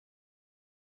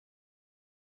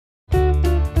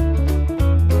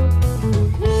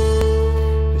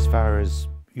as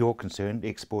you're concerned,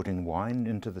 exporting wine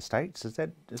into the States, is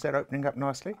that opening up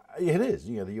nicely? Yeah, it is.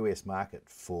 You know, the US market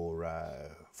for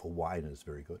wine is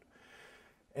very good,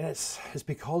 and it's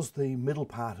because the middle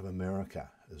part of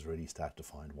America has really started to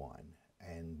find wine.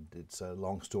 And it's a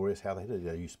long story as how they did it.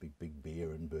 There used to be big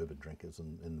beer and bourbon drinkers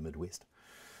in the Midwest.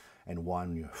 And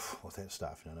wine, what's that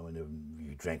stuff? You know, whenever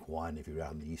you drank wine if you were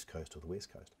out on the East Coast or the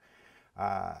West Coast.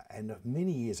 And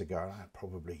many years ago,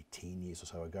 probably 10 years or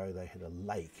so ago, they had a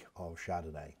lake of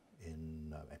Chardonnay,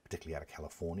 particularly out of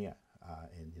California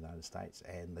in the United States,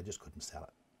 and they just couldn't sell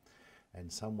it.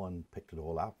 And someone picked it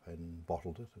all up and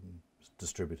bottled it and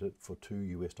distributed it for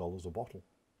 $2 a bottle.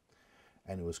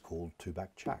 And it was called $2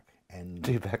 Chuck. And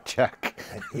 $2 Chuck.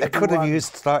 They could have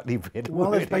used slightly better.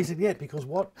 Well, that's basically it, because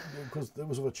it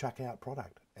was a chuck out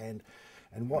product, and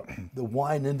what the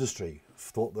wine industry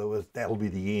thought that'll be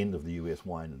the end of the US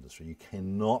wine industry. You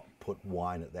cannot put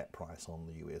wine at that price on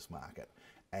the US market,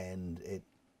 and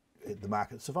the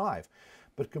market survived,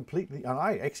 but completely. And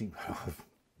I actually.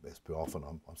 As per often,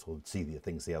 I sort of see the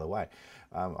things the other way.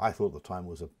 I thought at the time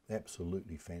was an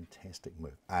absolutely fantastic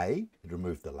move. It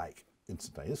removed the lake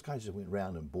instantly. This guy just went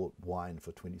round and bought wine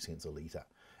for 20 cents a litre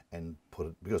and put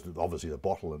it, because obviously the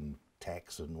bottle and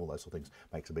tax and all those sort of things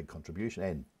makes a big contribution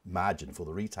and margin for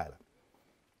the retailer.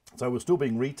 So it was still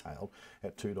being retailed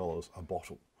at $2 a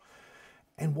bottle.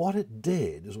 And what it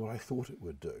did is what I thought it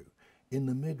would do. In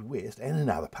the Midwest and in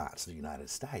other parts of the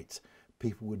United States,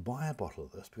 people would buy a bottle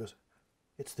of this because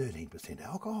it's 13%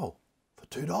 alcohol for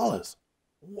 $2.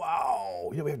 Wow!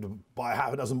 You know, we have to buy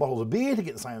half a dozen bottles of beer to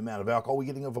get the same amount of alcohol we're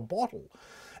getting of a bottle.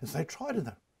 And so they tried it.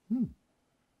 That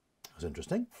was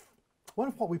interesting. I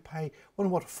wonder what we pay. I wonder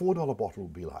what a $4 bottle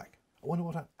would be like. I wonder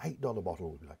what an $8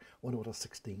 bottle would be like. I wonder what a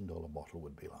 $16 bottle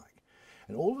would be like.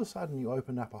 And all of a sudden, you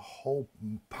open up a whole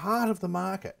part of the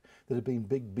market that had been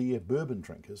big beer bourbon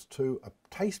drinkers to a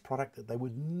taste product that they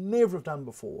would never have done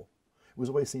before. It was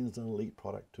always seen as an elite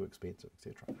product, too expensive,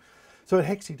 etc. So it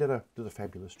actually did a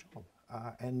fabulous job.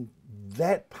 And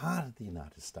that part of the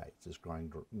United States is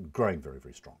growing very,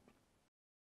 very strong.